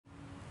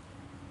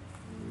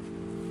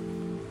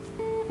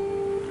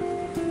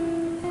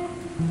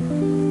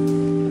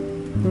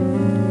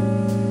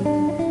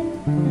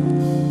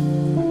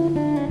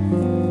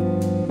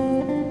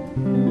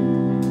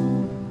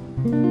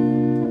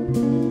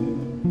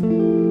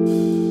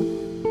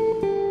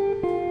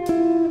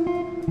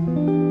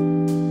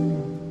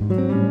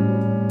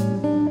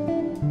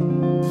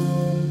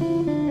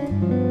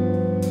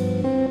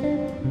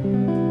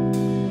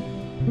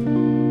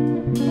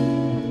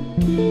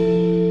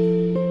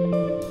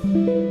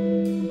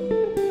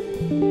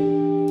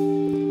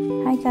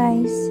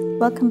guys,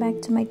 welcome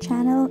back to my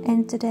channel,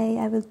 and today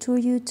I will tour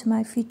you to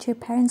my future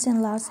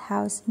parents-in-law's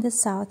house in the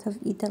south of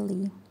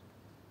Italy.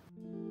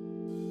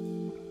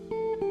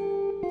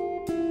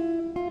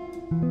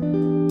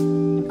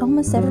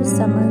 Almost every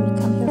summer we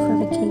come here for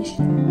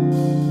vacation,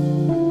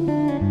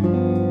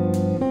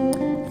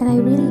 and I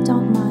really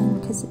don't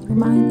mind because it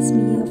reminds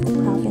me of the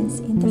province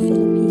in the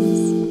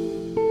Philippines.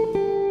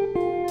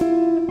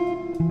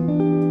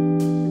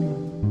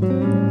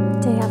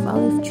 They have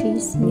olive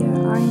trees here,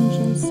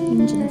 oranges,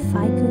 Indian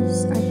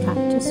ficus, or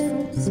cactus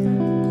fruits,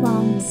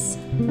 plums,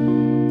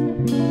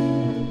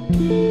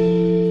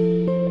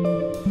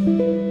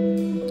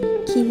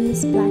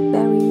 kiwis,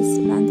 blackberries,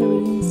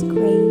 mandarins,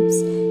 grapes,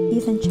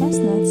 even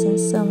chestnuts, and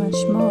so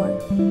much more.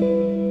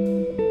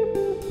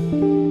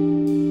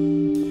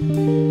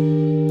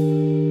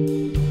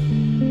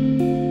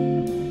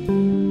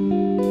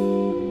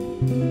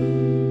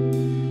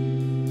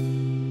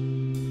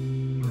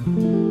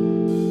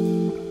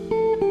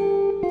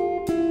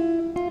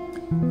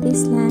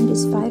 This land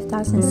is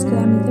 5,000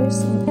 square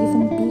meters and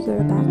even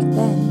bigger back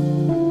then.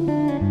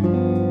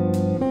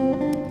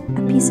 A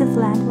piece of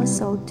land was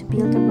sold to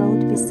build a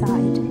road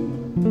beside.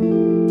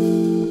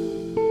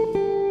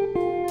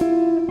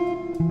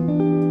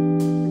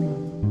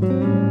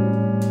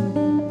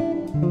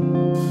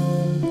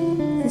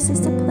 This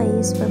is the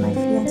place where my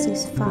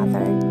fiancé's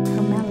father,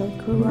 Carmelo,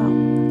 grew up.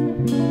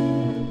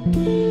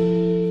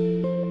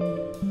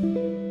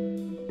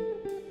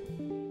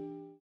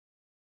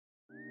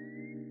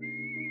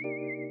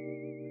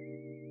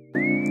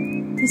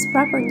 This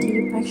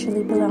property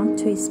actually belonged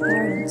to his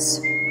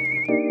parents.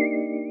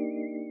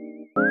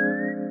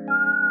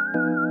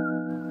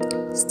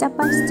 Step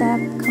by step,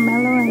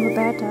 Carmelo and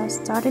Roberta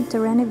started to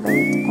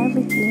renovate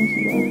everything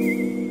here.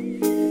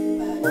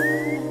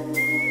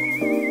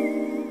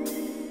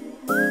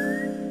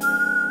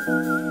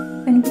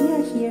 When we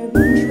are here, we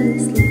usually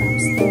sleep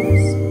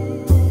upstairs.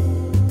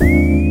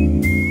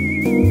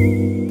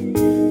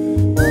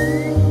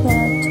 There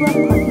are 2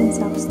 apartments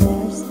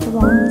upstairs, the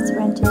one is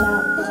rented out.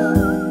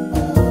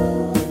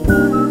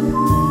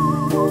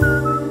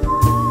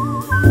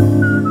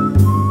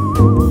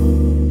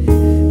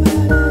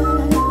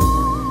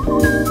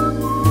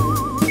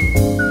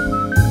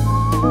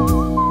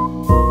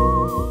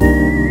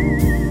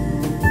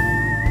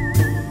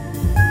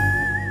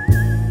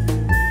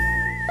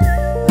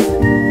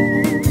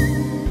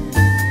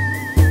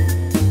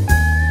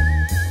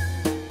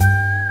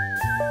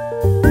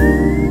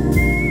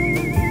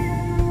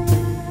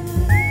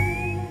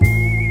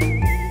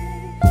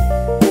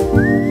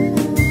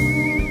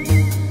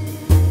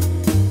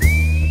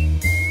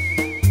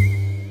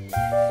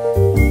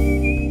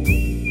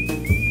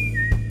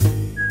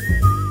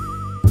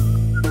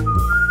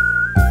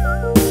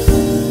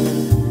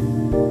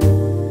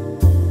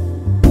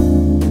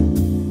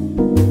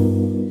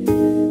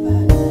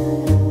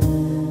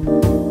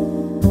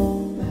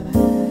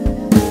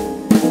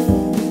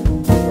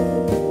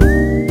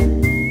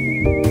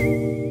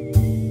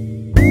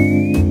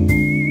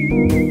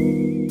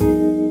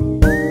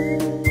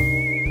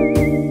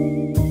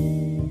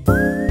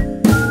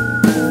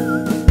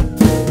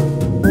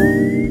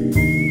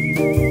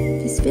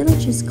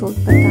 Is called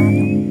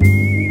Pattano,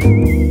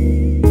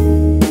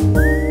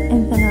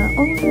 and there are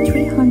over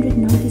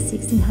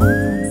 396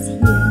 inhabitants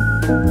here,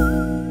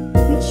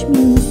 which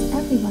means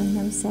everyone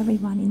knows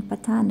everyone in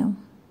Pattano.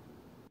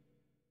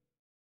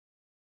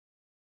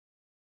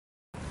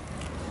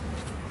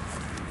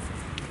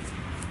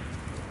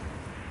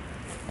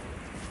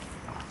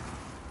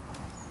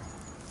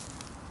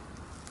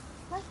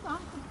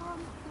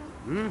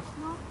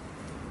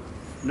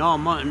 No,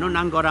 non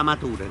ancora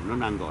mature,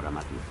 non ancora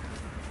mature.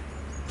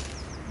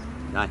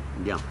 Dai,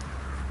 andiamo.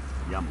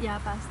 Andiamo. Ja,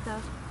 basta.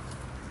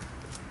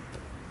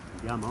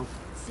 Andiamo?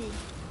 Sì,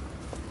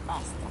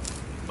 basta.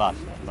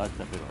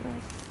 Basta però.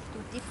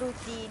 Tutti i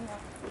frutti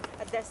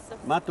adesso.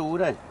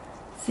 Mature?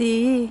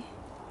 Sì.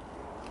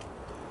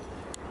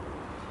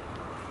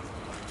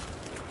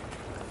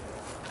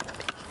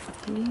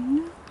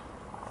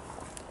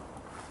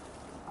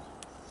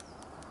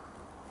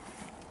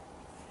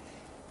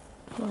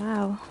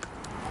 Wow.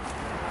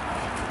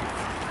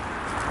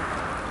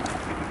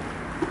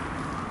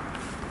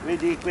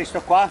 Vedi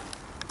questo qua?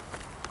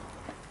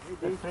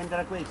 Devi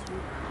prendere questo?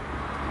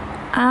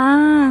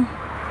 Ah.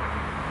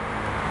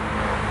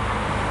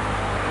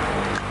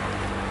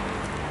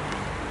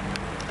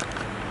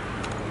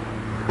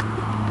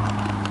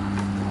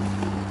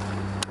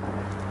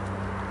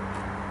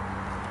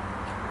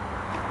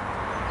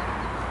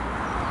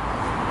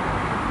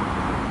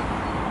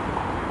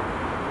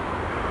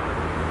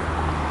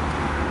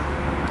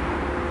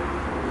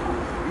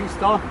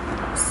 Visto?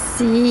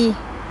 Sì.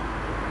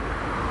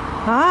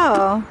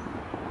 Wow,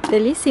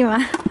 bellissima.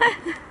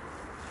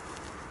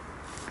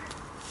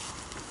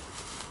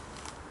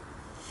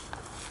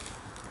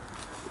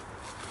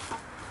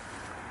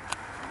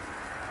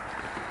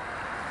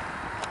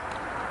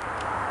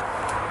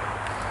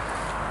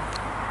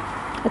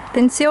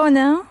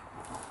 Attenzione.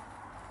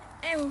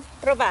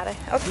 Provare,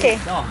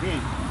 ok. No,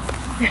 vieni.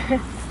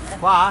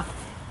 Qua?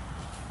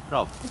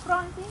 Prova.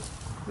 Pronti?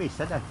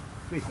 Questa, dai.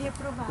 Questa. Sì,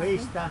 provate.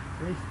 Questa.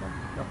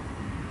 No.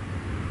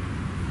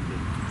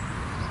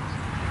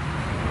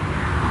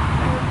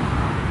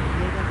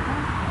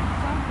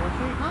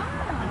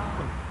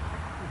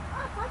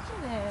 Ah,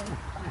 facile.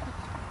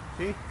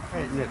 Sì?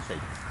 Nel 6.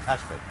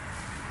 Aspetta.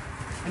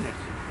 È nel 6.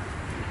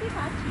 Sì,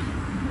 facile.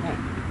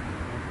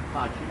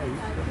 Facile, hai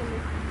visto?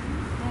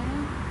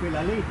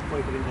 Quella lì,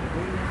 puoi prendere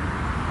quella.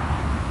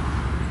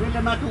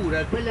 Quelle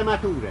mature.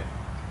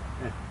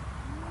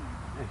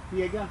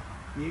 Piega,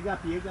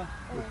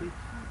 così.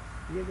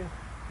 Piega,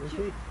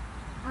 così.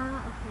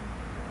 Ah,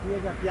 ok.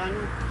 Piega piano,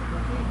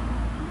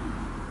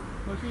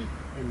 così.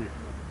 E nel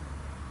 6.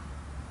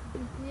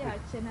 Mi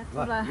piace,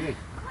 Va, naturale.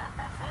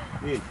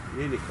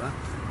 vieni qua.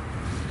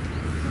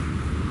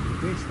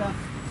 Questa.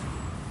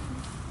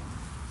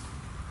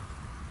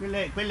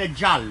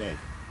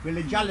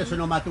 Quelle gialle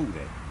sono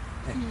mature.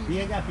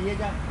 Piega.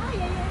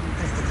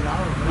 Ecco,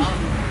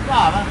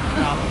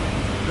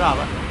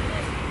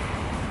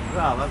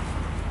 brava.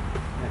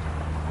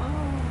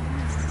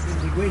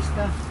 Quindi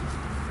questa.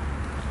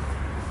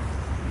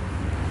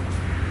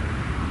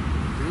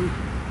 Sì.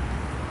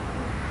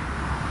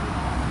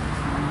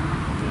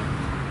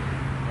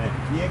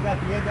 Piega.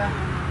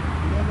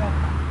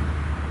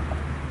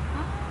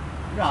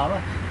 Brava.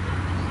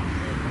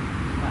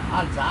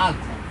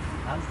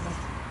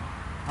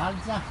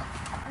 Alza.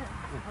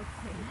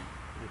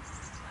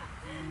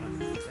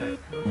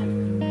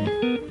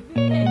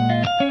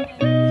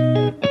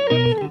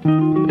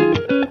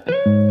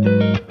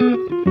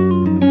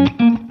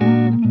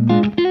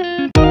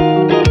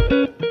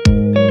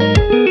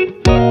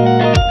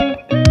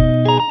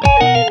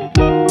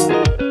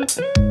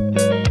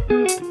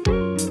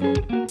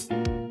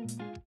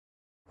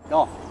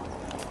 No.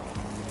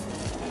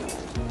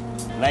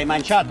 L'hai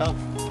mangiato?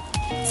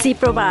 Sì,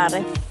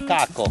 provare.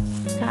 Cacco.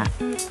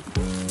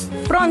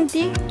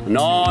 Pronti?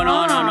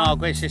 No,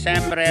 questi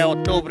sempre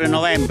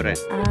ottobre-novembre.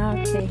 Ah,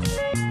 ok.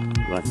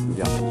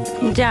 Andiamo.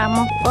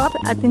 Andiamo. Oh,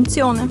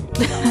 attenzione.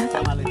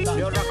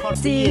 Le ho raccolte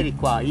Sì.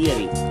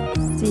 ieri.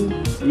 Sì.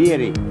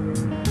 Ieri.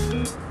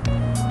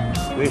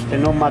 Queste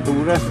non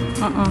mature.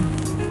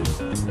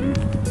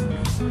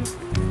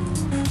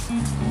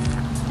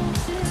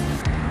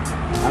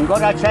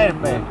 Ancora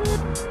acerbe.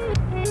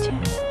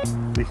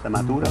 Questa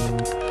matura.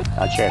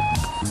 Acerbe.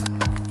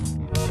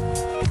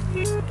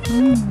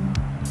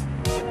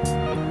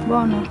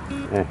 Buono.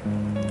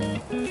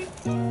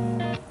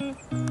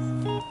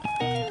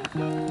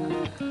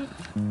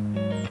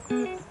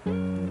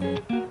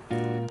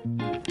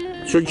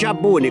 Sono già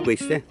buone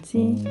queste?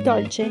 Sì.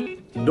 Dolce.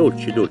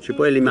 Dolci,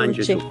 poi li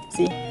mangi tu.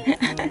 Sì.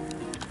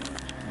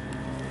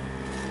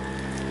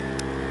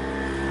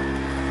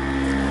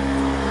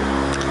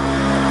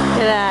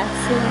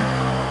 Grazie.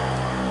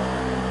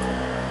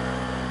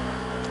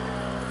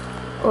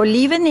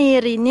 Olive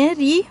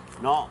neri?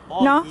 No,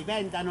 poi No?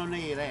 diventano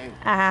nere.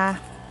 Ah,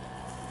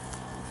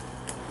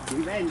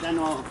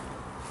 Diventano...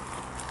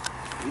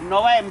 In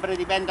novembre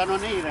diventano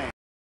nere.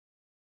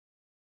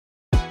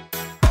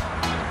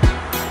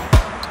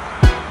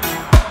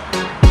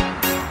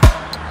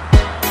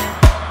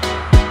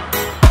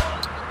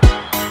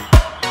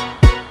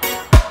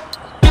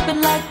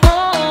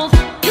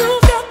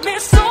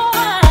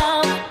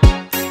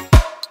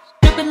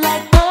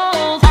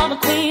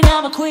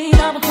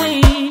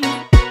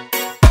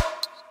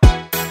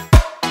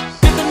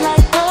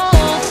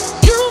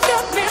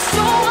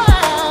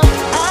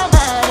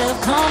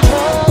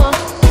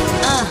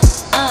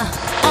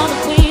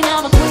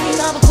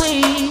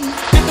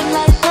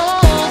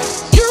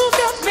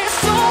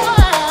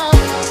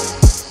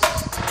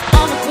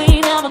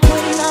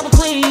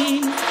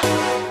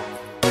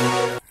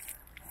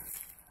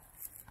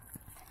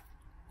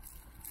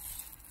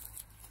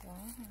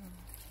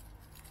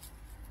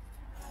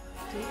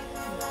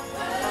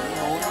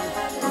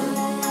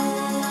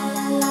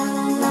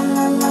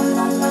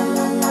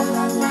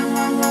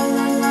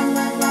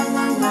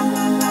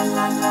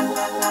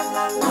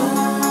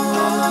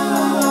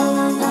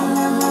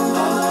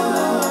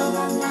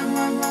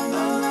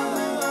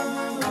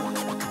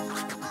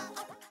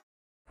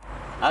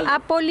 a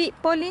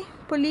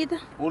pulita.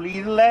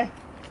 Pulirle.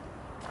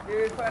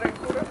 Deve fare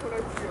ancora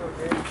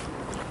colazione,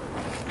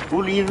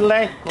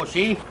 Pulirle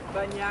così.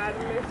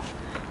 bagnarle.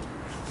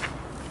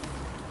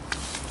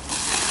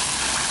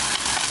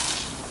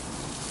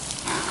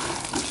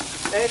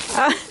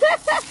 Ecco,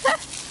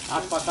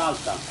 Acqua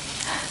calda.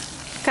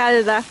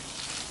 Calda.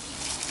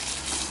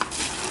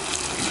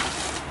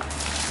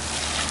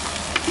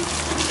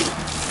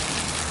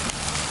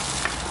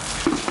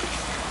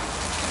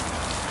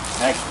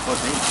 Ecco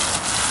così.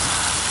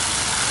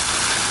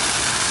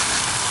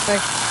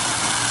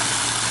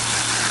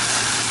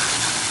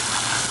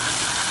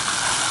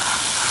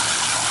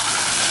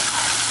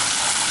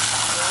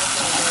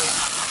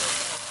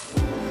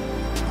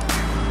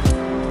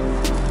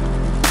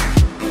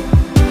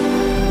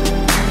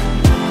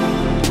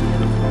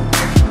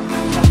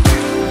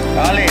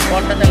 Ale,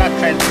 portate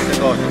l'accesso queste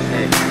cose,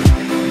 sì.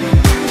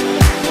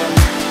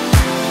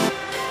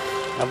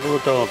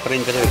 voluto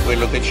prendere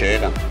quello che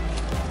c'era.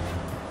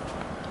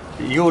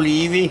 Gli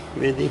olivi,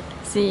 vedi?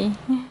 Sì.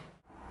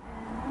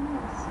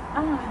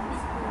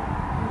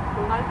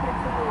 Altre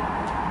colore.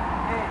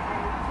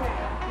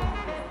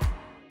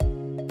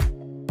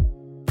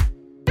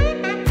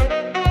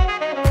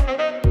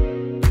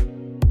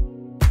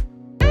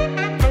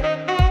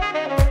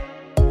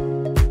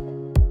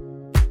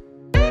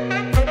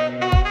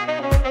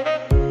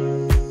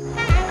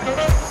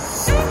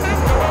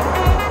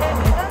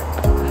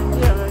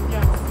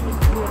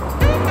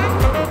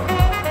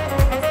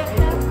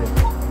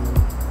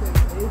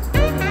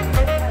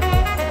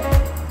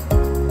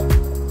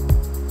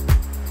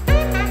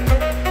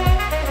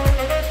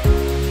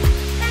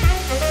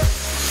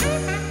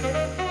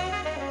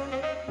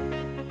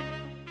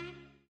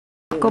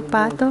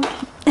 Coppato?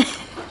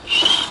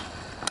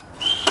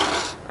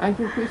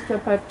 Anche questa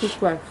parte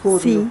qua, forno.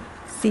 Sì,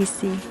 sì,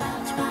 sì.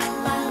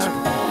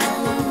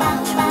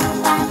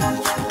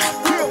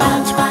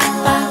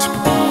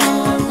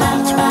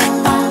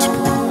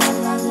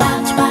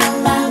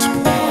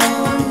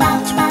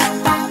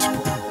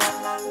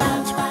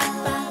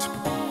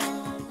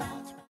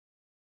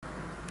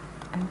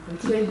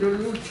 Accendo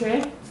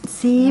luce?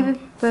 Sì,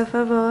 per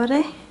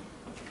favore.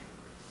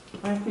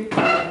 Anche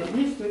qua, hai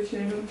visto c'è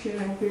luce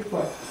anche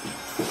qua.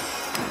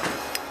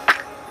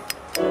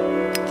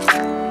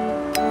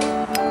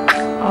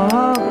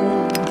 Oh,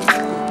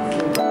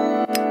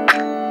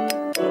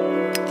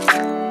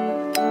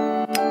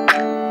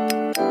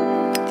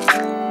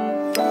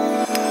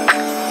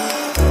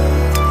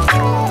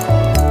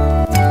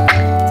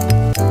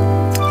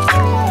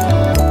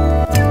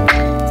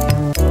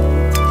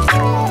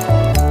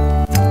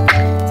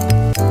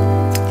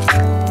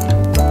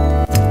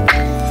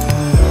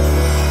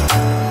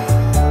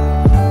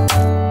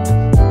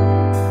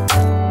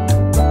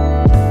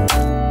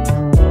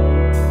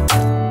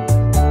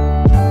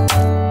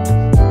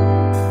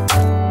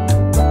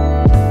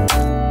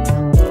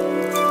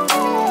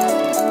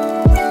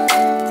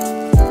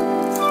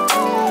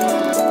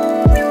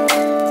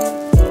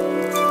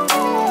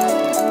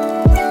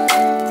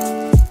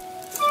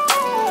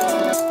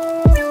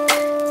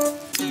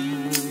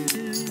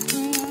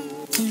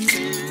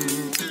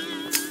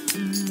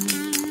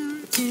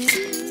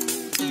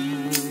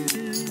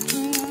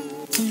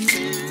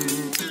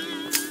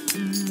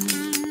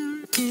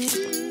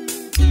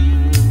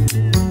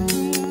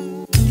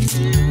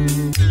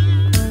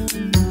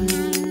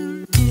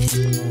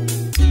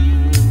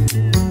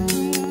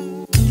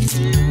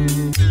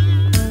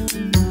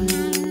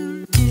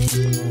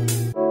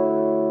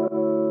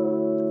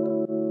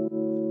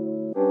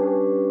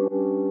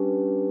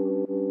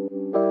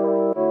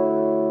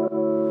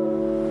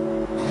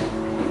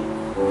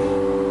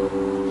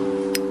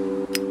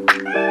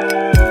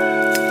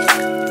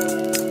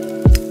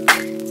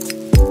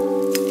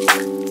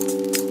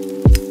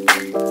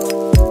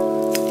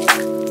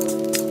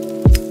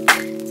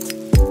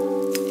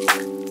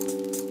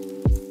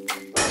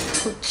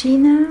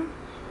 cucina.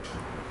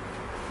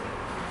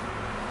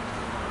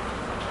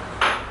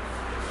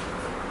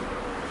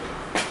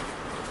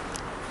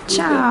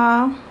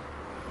 Ciao.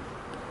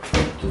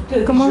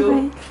 Come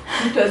vai?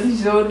 Tutto a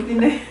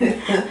disordine.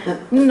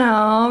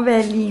 No,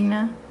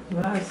 bellina.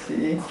 Ma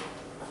sì.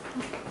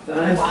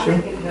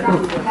 Faccio.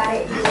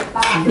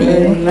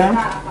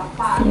 Bella.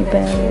 Sì,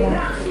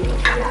 bella.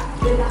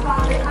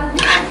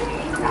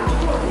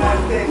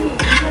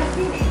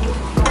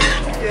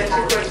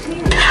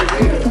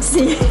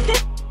 Sì.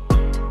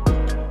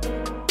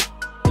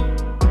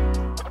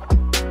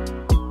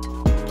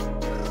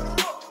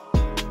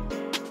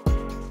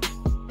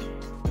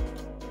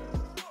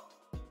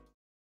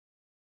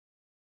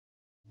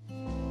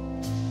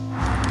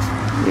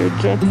 Li ho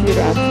già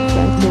tirati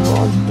tante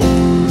volte.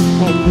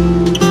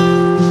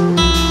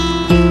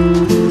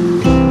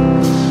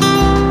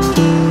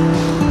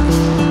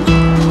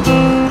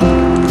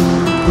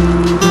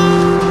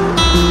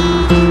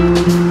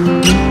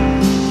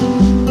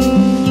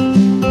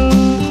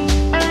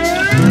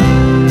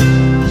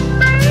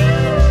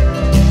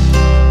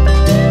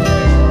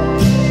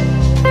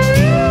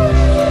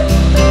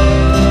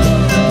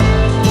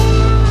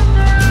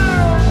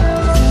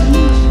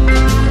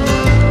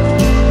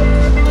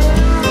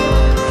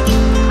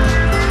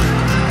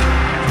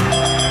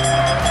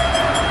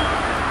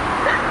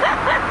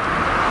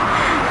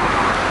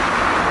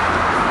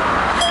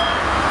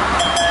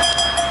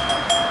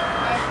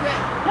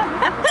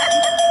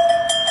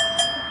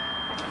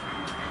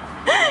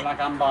 La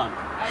campana.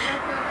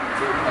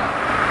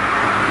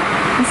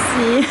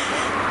 Sì.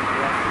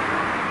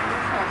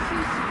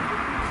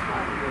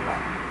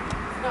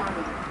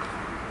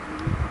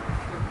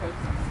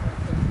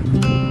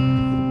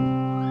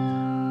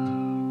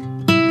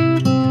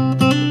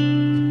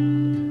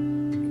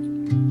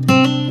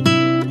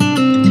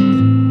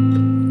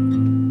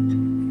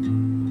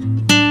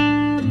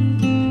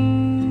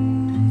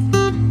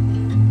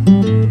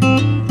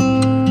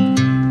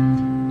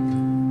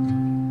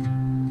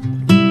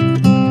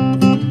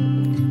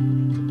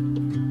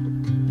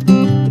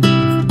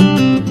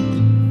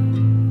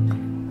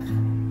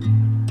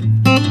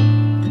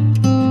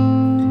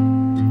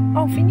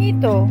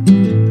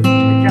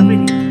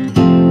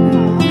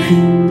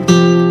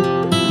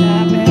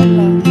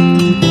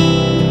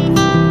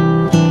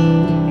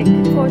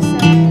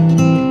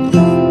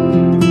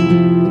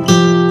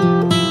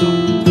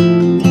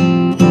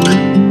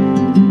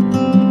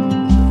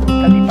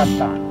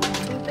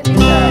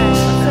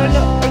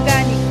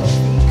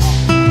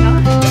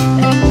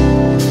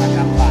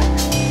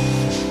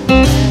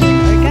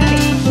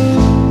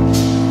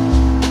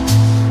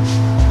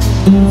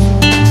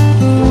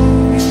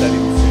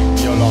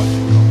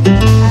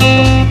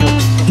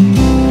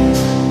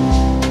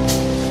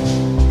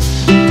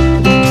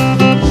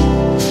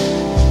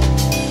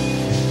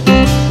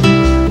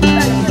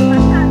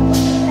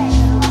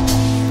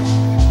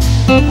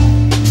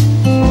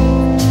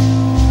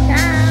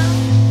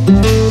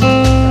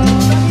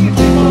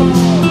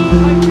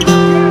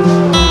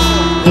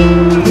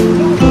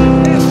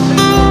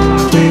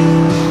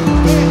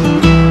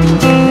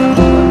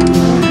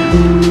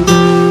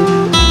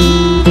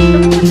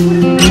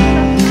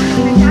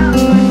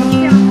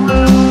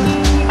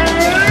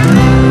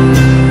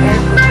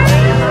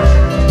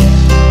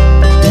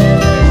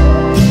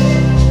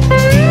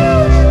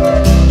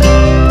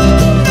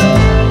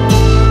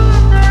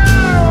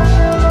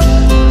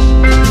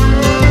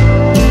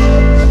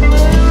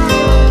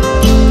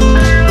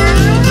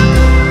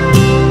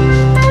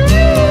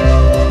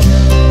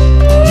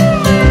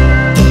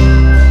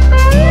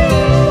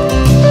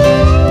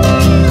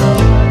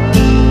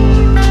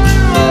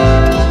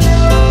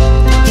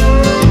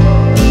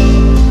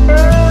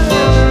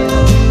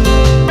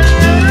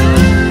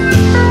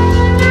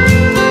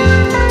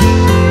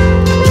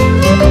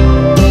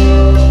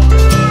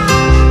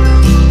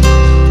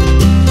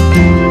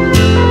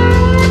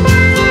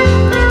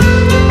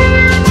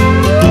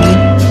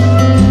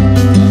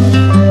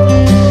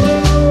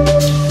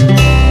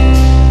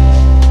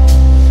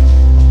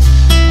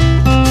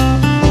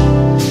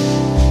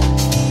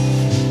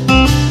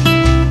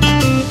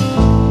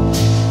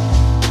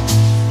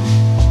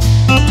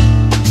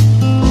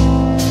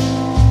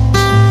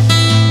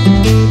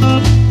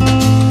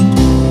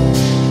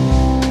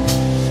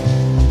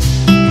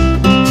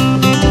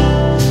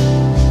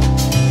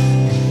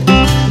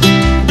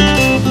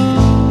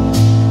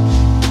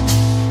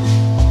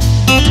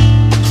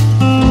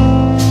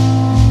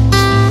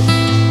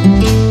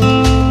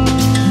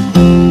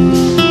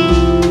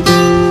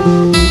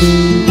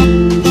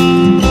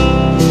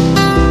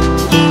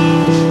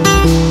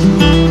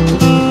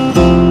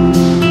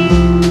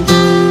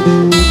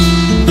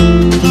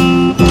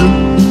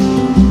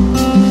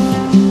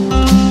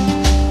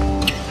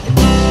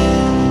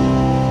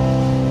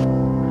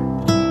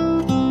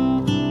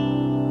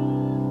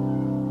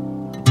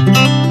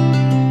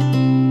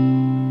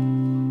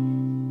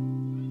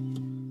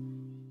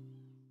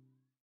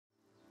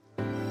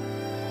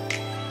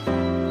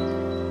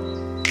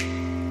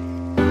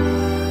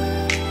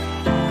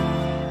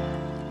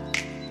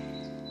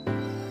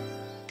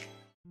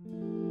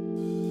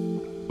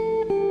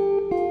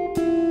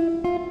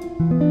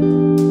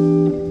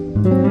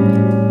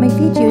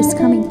 is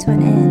coming to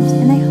an end,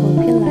 and I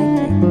hope you like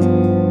it.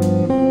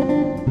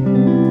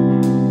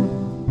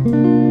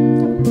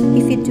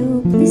 If you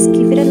do, please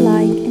give it a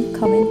like and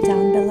comment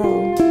down below.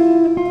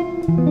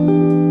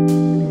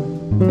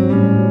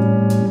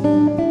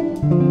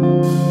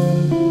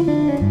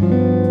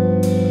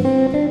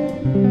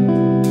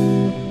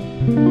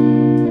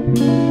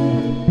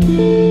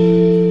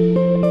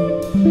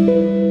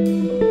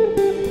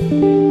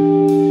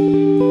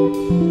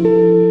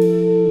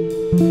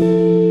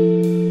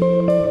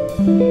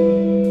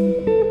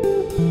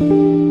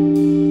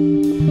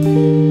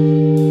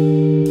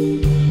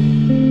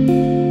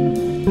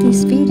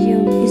 This video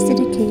is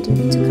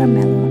dedicated to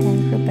Carmelo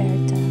and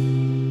Roberta.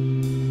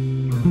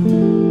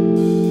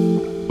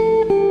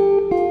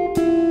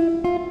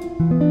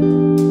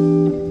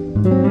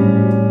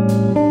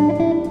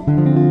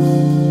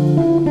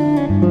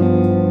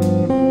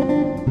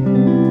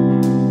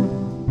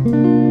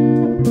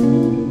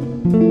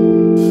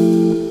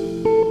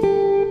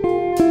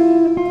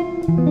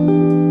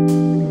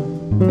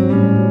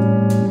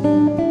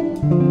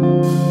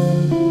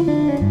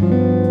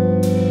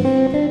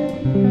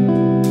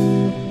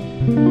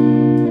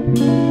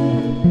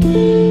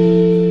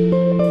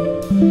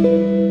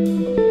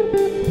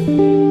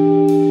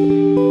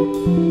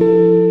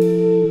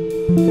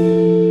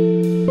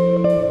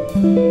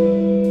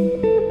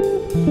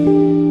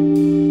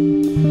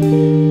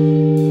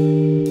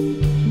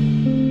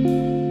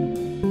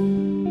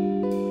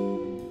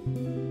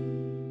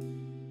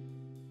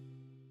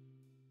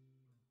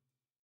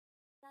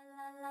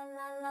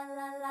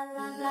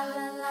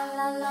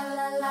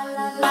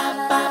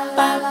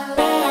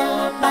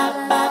 Bella